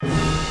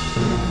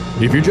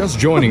If you're just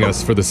joining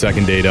us for the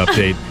second date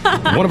update,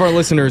 one of our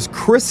listeners,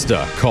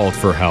 Krista, called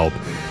for help.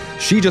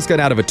 She just got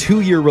out of a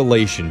 2-year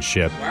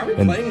relationship,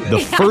 and the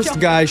first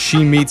guy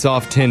she meets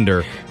off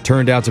Tinder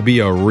turned out to be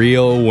a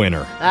real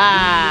winner.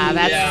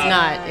 That's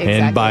not exactly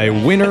And by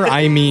right. winner,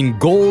 I mean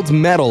gold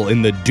medal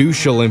in the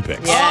douche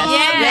Olympics.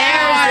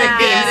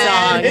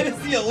 It is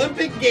the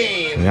Olympic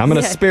Games. And I'm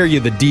going to spare you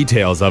the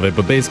details of it,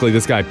 but basically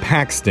this guy,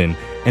 Paxton,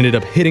 ended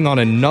up hitting on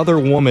another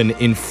woman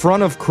in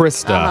front of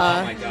Krista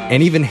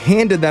and even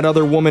handed that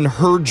other woman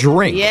her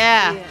drink.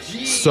 Yeah.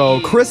 So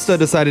Krista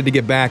decided to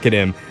get back at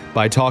him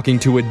by talking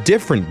to a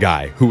different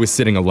guy who was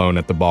sitting alone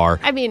at the bar.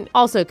 I mean,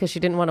 also because she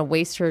didn't want to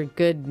waste her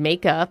good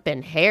makeup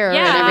and hair and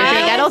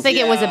everything. I don't think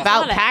it was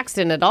about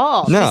Paxton at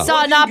all. No. She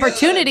saw an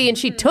opportunity and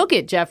she took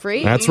it,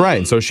 Jeffrey. That's right.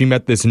 And so she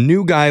met this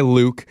new guy,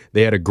 Luke.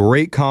 They had a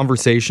great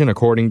conversation,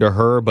 according to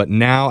her. But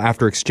now,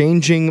 after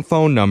exchanging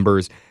phone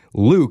numbers,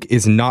 Luke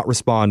is not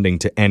responding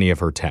to any of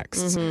her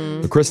texts.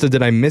 Krista,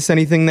 did I miss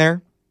anything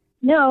there?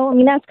 No, I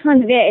mean, that's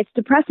kind of it. It's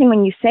depressing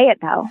when you say it,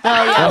 though.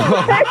 I don't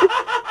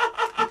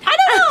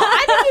know.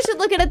 I think you should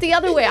look at it the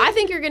other way. I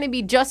think you're going to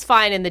be just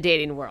fine in the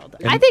dating world.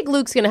 I think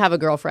Luke's going to have a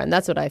girlfriend.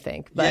 That's what I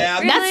think.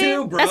 But me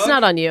too, bro. That's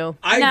not on you.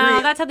 I No,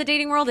 agree. that's how the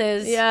dating world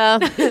is. Yeah.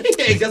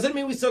 Okay, doesn't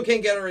mean we still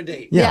can't get her a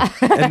date. Yeah.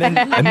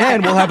 and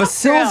then we'll have a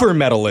silver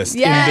medalist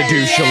in the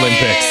douche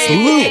Olympics,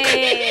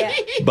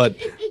 Luke. But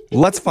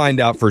let's find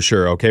out for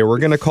sure, okay? We're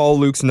going to call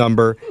Luke's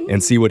number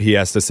and see what he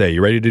has to say.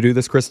 You ready to do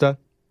this, Krista?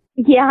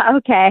 Yeah,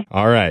 okay.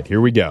 All right,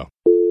 here we go.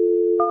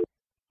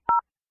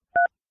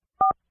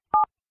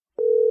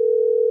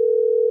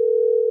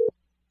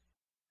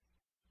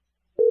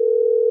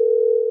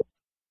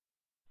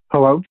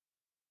 Hello,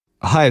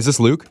 Hi, is this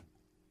Luke?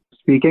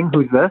 speaking.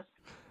 Who's this?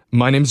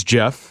 My name's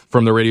Jeff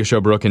from the radio show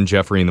Brooke and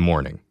Jeffrey in the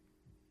Morning.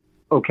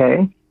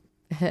 Okay.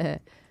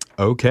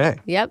 Okay.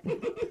 Yep.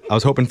 I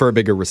was hoping for a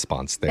bigger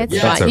response there. It's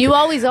but fine. that's okay. You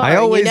always are. I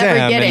always you never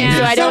am, get it. and-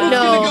 So I don't Someone's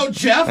know. gonna go,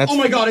 Jeff? Oh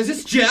my God, is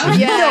this Jeff?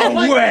 Yeah.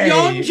 No way.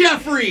 Young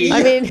Jeffrey.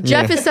 I mean,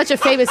 Jeff is such a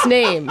famous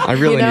name. I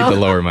really you know? need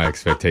to lower my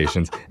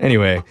expectations.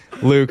 Anyway,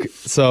 Luke,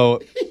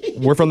 so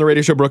we're from the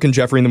radio show Brooke and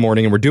Jeffrey in the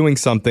Morning, and we're doing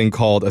something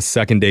called a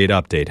second date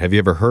update. Have you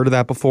ever heard of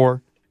that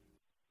before?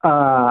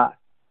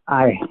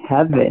 I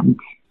haven't.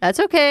 That's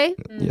okay.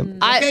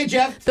 Okay,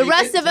 Jeff. The take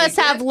rest it, of us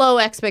take have it. low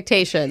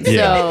expectations,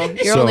 Yeah. so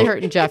you're So- only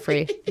hurting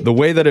Jeffrey. The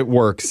way that it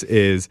works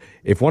is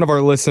if one of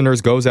our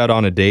listeners goes out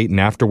on a date and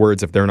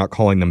afterwards, if they're not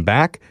calling them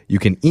back, you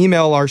can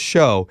email our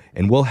show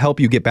and we'll help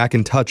you get back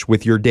in touch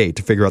with your date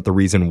to figure out the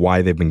reason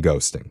why they've been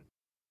ghosting.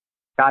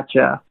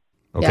 Gotcha.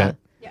 Okay?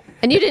 Yeah.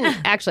 And you didn't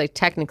actually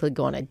technically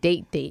go on a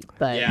date,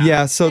 but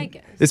Yeah, so I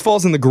guess. this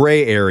falls in the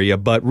gray area,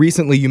 but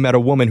recently you met a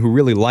woman who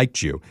really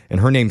liked you, and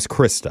her name's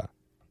Krista.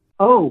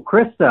 Oh,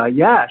 Krista.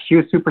 Yeah, she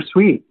was super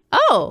sweet.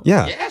 oh,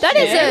 Yeah.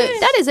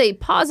 that is a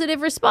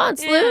positive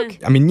response, Luke.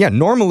 I mean, yeah,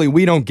 normally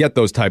we don't get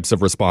those types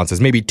of responses.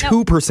 Maybe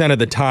 2% of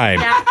the time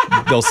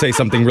they'll say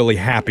something really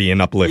happy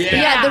and uplifting.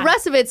 Yeah, the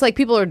rest of it's like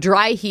people are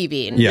dry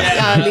heaving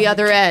Yeah. on the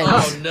other end.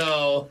 Oh,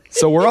 no.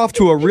 So we're off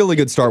to a really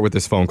good start with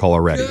this phone call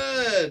already.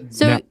 Good.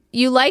 So Now-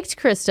 you liked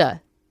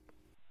Krista.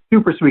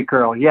 Super sweet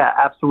girl. Yeah,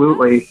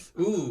 absolutely.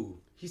 Ooh.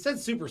 He said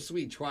super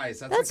sweet twice.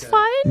 That's okay.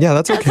 fine. Yeah,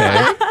 that's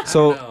okay.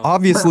 So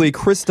obviously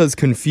Krista's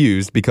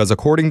confused because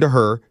according to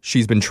her,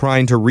 she's been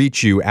trying to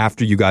reach you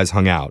after you guys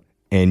hung out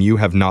and you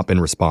have not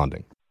been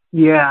responding.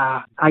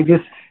 Yeah, I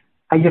just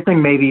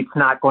think maybe it's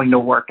not going to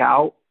work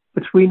out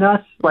between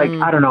us. Like,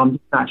 I don't know. I'm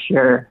just not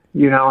sure,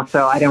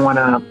 so I didn't want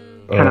to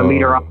kind of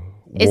lead her up.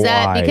 Is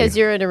that Why? because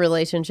you're in a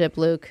relationship,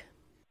 Luke?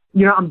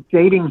 I'm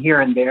dating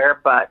here and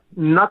there, but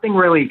nothing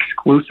really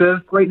exclusive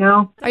right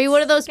now. Are you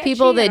one of those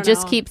people I that don't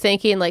just know. keep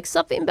thinking like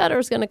something better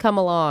is going to come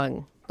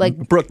along? Like,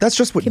 Brooke, that's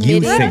just what you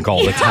Committed? think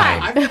all the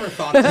time. I've never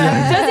thought of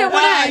that. Doesn't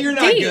wanna You're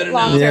not date good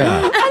long enough. Yeah.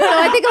 I don't know.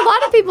 I think a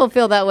lot of people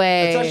feel that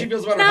way. That's how she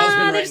feels about her Nah,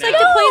 husband they right just now. like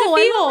to play the I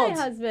love field.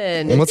 my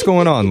husband. And what's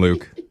going on,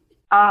 Luke?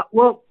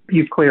 Well,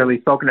 you've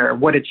clearly spoken to her.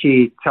 What did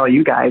she tell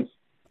you guys?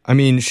 I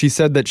mean, she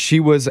said that she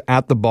was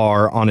at the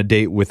bar on a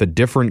date with a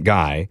different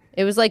guy.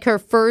 It was like her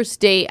first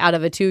date out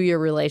of a 2-year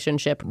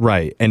relationship.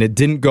 Right. And it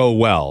didn't go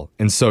well.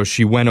 And so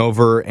she went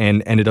over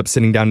and ended up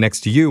sitting down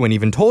next to you and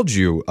even told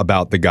you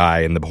about the guy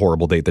and the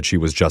horrible date that she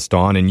was just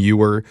on. And you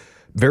were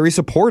very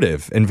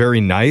supportive and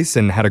very nice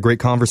and had a great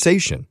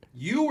conversation.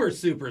 You were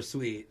super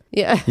sweet.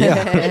 Yeah.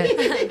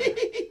 Yeah.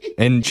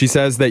 And she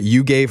says that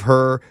you gave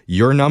her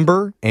your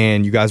number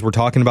and you guys were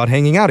talking about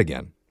hanging out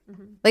again.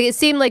 Like it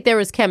seemed like there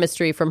was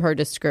chemistry from her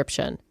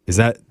description. Is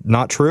that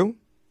not true?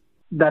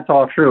 That's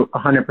all true,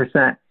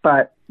 100%.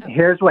 But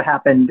here's what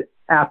happened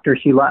after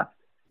she left.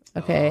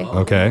 Okay.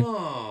 Okay.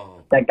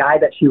 Oh. That guy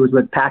that she was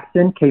with,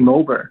 Paxton, came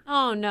over.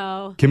 Oh,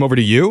 no. Came over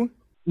to you?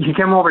 He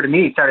came over to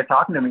me, started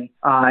talking to me.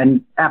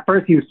 And at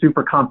first he was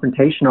super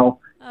confrontational.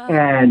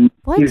 And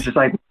What? he was just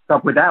like, what's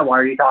up with that? Why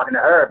are you talking to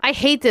her? I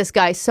hate this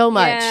guy so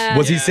much. Yeah.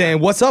 Was he saying,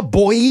 "What's up,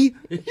 boy?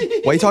 Why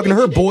are you talking to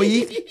her,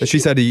 boy?" She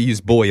said he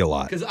used boy a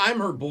lot. Because I'm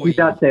her boy. He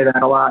does say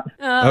that a lot.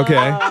 Okay.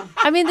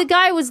 I mean, the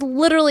guy was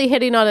literally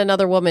hitting on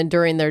another woman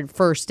during their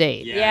first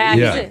date. Yeah,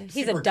 Yeah. he's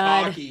a Super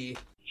dud. cocky.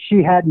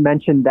 she had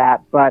mentioned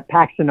that, but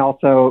Paxton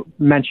also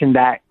mentioned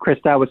that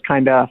Krista was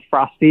kind of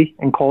frosty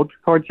and cold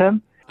towards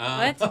him.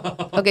 What?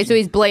 Okay, so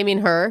he's blaming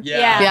her.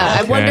 Yeah. Yeah,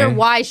 I Okay. wonder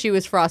why she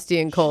was frosty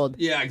and cold.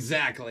 Yeah,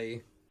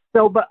 exactly.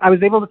 So, but I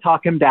was able to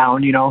talk him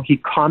down, he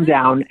calmed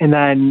down. And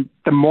then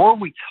the more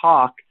we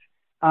talked,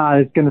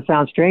 it's going to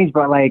sound strange,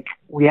 but like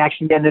we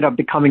actually ended up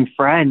becoming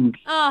friends.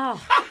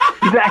 Oh.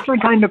 He's actually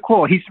kind of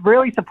cool. He's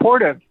really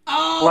supportive.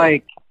 Oh.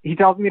 Like, he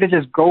tells me to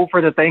just go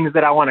for the things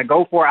that I want to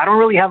go for. I don't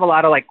really have a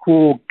lot of like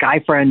cool guy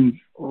friends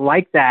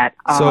like that.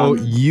 So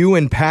you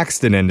and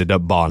Paxton ended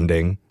up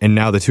bonding, and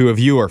now the two of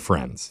you are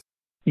friends.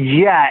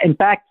 Yeah, in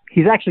fact,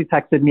 he's actually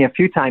texted me a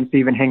few times to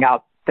even hang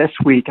out this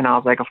week, and I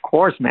was like, of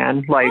course,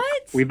 man. Like,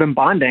 What? we've been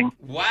bonding.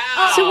 Wow.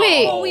 So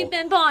wait. Oh, we've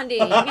been bonding.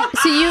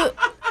 So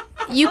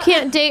you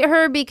can't date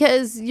her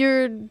because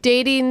you're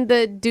dating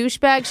the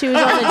douchebag she was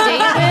on a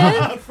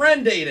date with?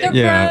 Friend dating.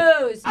 Yeah.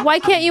 Bros. Why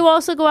can't you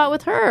also go out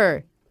with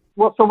her?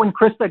 Well, so when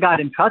Krista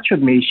got in touch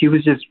with me, she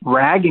was just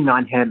ragging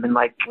on him, and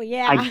like, Well,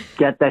 yeah. I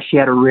get that she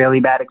had a really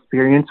bad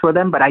experience with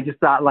him, but I just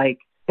thought, like,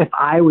 if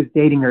I was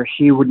dating her,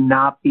 she would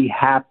not be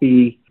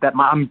happy that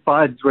I'm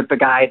buds with the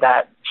guy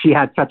that she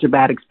had such a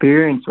bad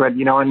experience with,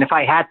 and if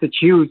I had to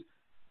choose,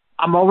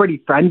 I'm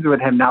already friends with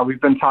him now.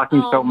 We've been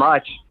talking so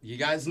much. You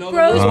guys know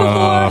Bros the before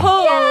rules.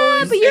 hoes.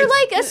 Yeah, but you're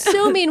like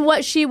assuming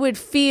what she would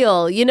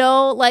feel,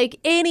 like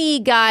any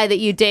guy that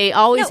you date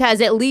always has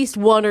at least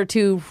one or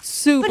two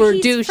super But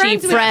he's douchey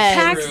friends with friends,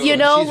 Paxton.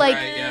 True. like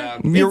She's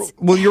right,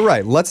 yeah. You're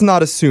right. Let's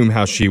not assume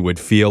how she would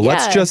feel.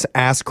 Let's Yeah. just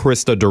ask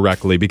Krista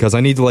directly, because I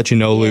need to let you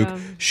know, Luke,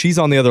 she's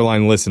on the other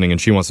line listening and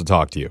she wants to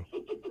talk to you.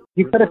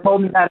 You could have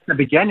told me that at the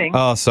beginning.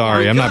 Oh,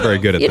 sorry. I'm not very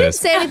good at you didn't this.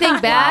 say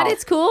anything bad.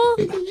 It's cool.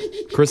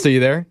 Krista,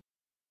 you there?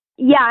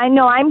 Yeah, I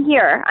know. I'm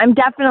here. I'm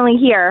definitely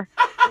here.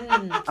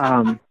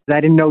 I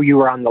didn't know you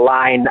were on the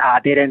line.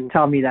 They didn't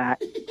tell me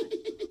that.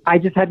 I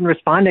just hadn't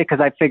responded because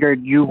I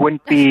figured you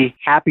wouldn't be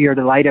happy or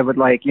delighted with,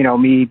 like,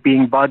 me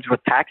being buds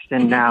with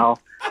Paxton now.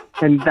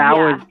 And that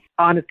Yeah. was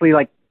honestly,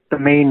 like, the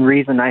main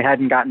reason I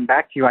hadn't gotten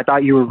back to you. I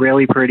thought you were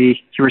really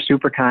pretty. You were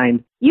super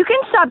kind. You can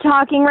stop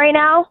talking right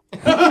now.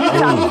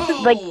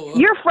 Like,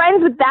 you're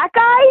friends with that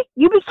guy?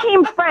 You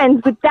became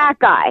friends with that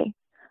guy.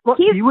 Well,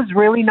 He's- he was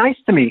really nice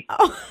to me.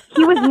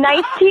 He was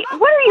nice to you.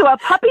 What are you, a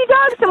puppy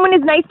dog? Someone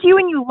is nice to you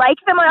and you like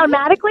them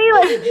automatically?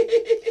 Like,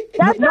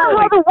 that's No, not how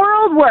like- the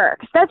world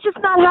works. That's just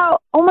not how.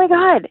 Oh my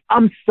God.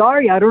 I'm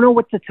sorry. I don't know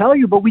what to tell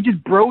you, but we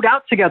just broed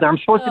out together. I'm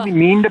supposed to be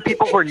mean to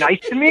people who are nice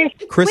to me?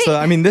 Krista,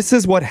 I mean, this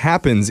is what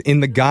happens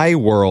in the guy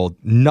world.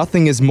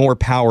 Nothing is more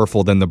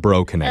powerful than the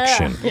bro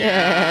connection.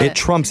 It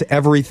trumps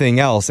everything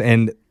else.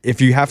 And if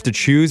you have to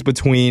choose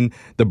between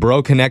the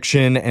bro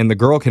connection and the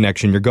girl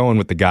connection, you're going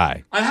with the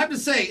guy. I have to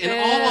say, in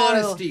all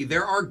honesty,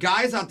 there are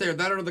guys out there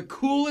that are the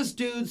coolest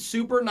dudes,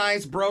 super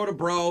nice, bro to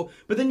bro,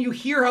 but then you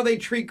hear how they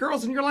treat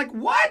girls and you're like,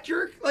 what?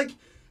 You're like,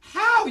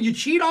 how? You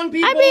cheat on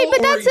people? I mean, but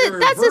or that's you're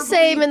that's the verbally-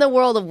 same in the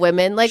world of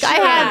women. Like I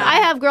Sure.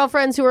 have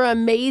girlfriends who are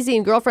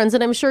amazing girlfriends,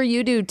 and I'm sure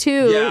you do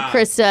too, Yeah.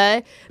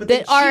 Krista. But they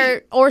That are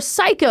cheat. or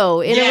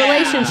psycho in a Yeah.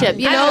 relationship.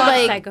 You I know, love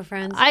like psycho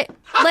friends. I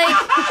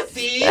like.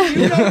 See?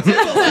 You know too,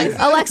 Alexis.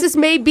 Alexis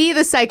may be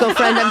the psycho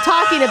friend I'm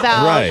talking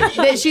about. Right.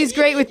 That she's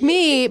great with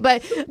me,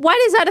 but why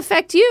does that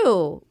affect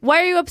you? Why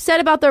are you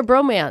upset about their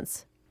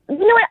bromance? You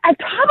know what? I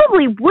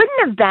probably wouldn't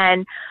have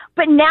been.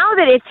 But now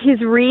that it's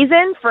his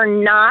reason for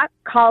not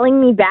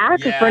calling me back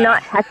or for Yeah.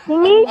 not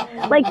texting me,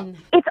 like,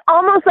 it's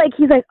almost like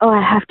he's like, oh,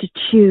 I have to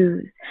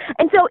choose.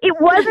 And so it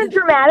wasn't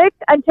dramatic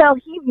until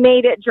he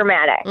made it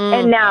dramatic.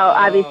 And now,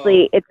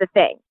 obviously, it's a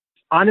thing.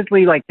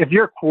 Honestly, like, if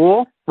you're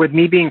cool with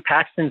me being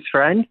Paxton's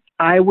friend,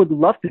 I would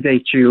love to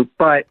date you.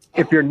 But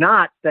if you're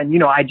not, then,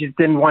 I just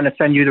didn't want to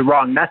send you the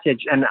wrong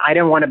message. And I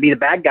didn't want to be the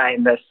bad guy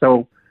in this.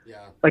 So,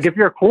 like, if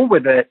you're cool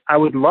with it, I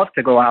would love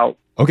to go out.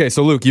 Okay,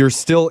 so Luke, you're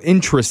still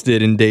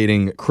interested in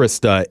dating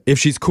Krista if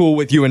she's cool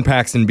with you and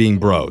Paxton being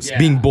bros, Yeah.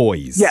 being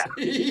boys. Yeah.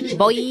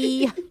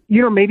 Boy.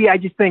 Maybe I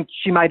just think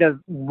she might have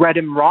read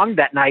him wrong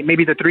that night.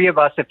 Maybe the three of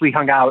us, if we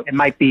hung out, it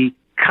might be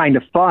kind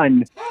of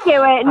fun. Okay,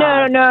 wait,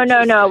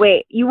 no,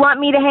 wait. You want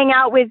me to hang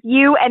out with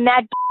you and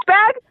that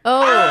bag?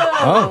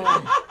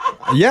 Oh.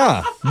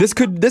 Yeah.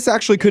 This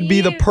actually could be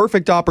the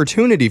perfect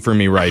opportunity for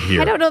me right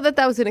here. I don't know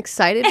that was an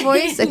excited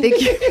voice. I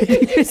think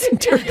you're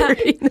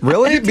misinterpreting.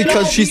 Really?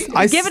 Because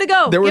Give it a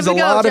go. There was Give a it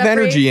a go, lot of Jeffrey.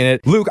 energy in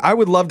it. Luke, I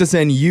would love to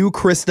send you,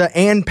 Krista,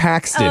 and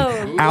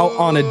Paxton out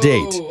on a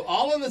date, Ooh,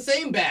 all in the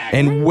same bag.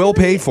 and we'll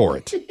pay for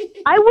it.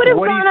 I would have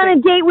What do you gone on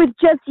a date with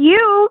just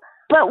you,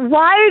 but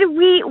why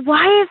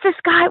is this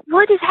guy,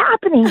 what is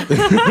happening?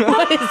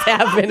 What is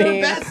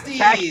happening? Besties.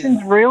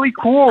 Paxton's really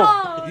cool.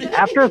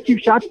 After a few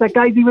shots, that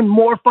guy's even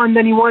more fun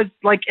than he was,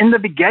 like, in the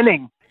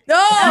beginning. More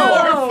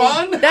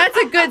fun? That's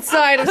a good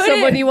sign of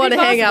someone you want to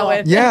hang out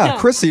with. Yeah,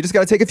 Krista, you just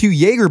got to take a few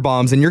Jaeger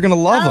bombs, and you're going to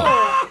love them.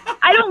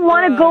 I don't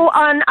want to go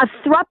on a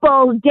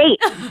throuple date.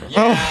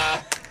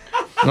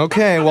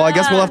 Okay, well, I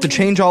guess we'll have to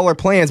change all our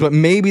plans, but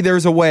maybe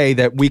there's a way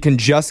that we can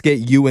just get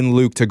you and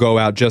Luke to go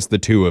out, just the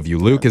two of you.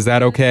 Luke, is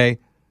that okay?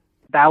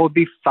 That would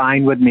be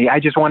fine with me. I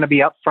just want to be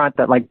upfront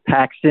that, like,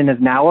 Paxton is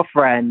now a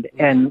friend,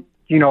 and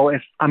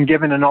if I'm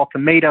given an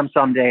ultimatum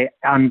someday,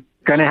 I'm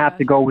going to have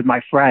to go with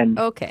my friend.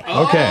 Okay.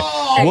 Okay.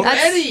 Oh,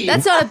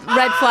 That's not a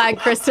red flag,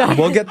 Krista.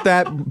 We'll get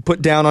that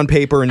put down on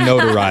paper and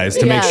notarized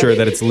to make Yeah. sure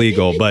that it's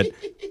legal. But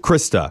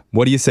Krista,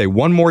 what do you say?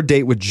 One more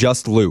date with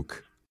just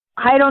Luke.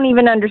 I don't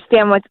even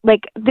understand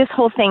this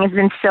whole thing has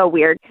been so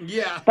weird.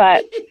 Yeah.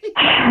 But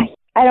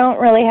I don't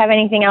really have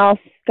anything else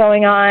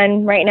going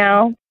on right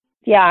now.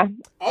 Yeah.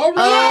 All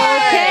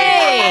right.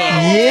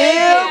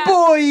 Yeah,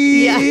 boy.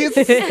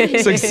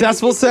 Yes.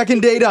 Successful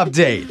second date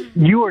update.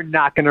 You are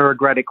not going to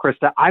regret it,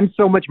 Krista. I'm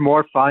so much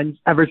more fun.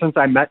 Ever since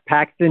I met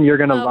Paxton, you're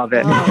going to love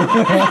it. You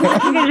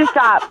can just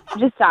stop.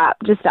 Just stop.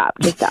 Just stop.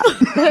 Just stop.